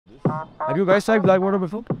Have you guys tried black water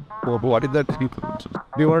before? Oh, what is that? Do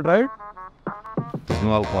you want to try it?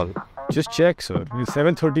 No alcohol. Just check, sir. It's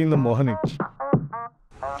 7:30 in the morning.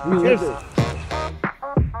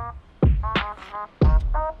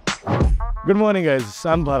 Good morning, guys.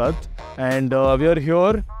 I'm Bharat, and we are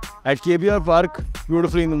here at KBR Park,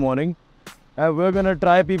 beautifully in the morning, and we're gonna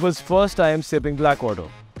try people's first time sipping black water.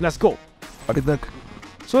 Let's go. What is that?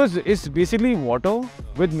 So it's basically water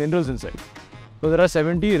with minerals inside. So there are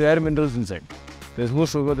 70 rare minerals inside. There's no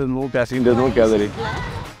sugar, there's no caffeine, there's no calorie.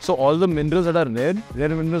 So all the minerals that are rare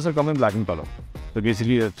minerals are coming black in color. So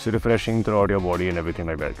basically it's refreshing throughout your body and everything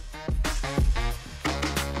like that.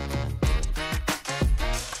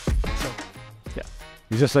 Yeah,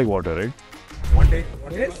 it's just like water, right?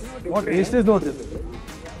 What taste is not this?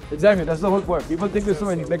 Exactly, that's the whole point. People think it's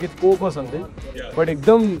like it's Coke or something, but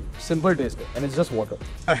ekdam simple taste and it's just water.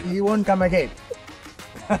 You won't come again.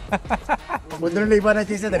 Only want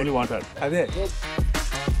that.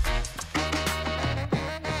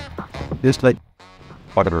 Just like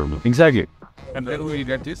water. Exactly. And where do we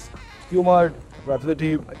get this? Qmart,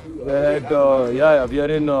 Rapidity, and yeah, we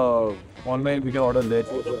are in online. We can order there.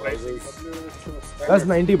 That's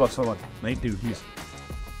 $90 for one. 90 rupees.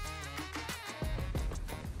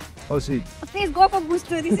 Oh, see. Please go for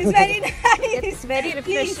booster. This is very nice. It's very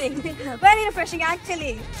refreshing. Please. Very refreshing,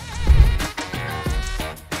 actually.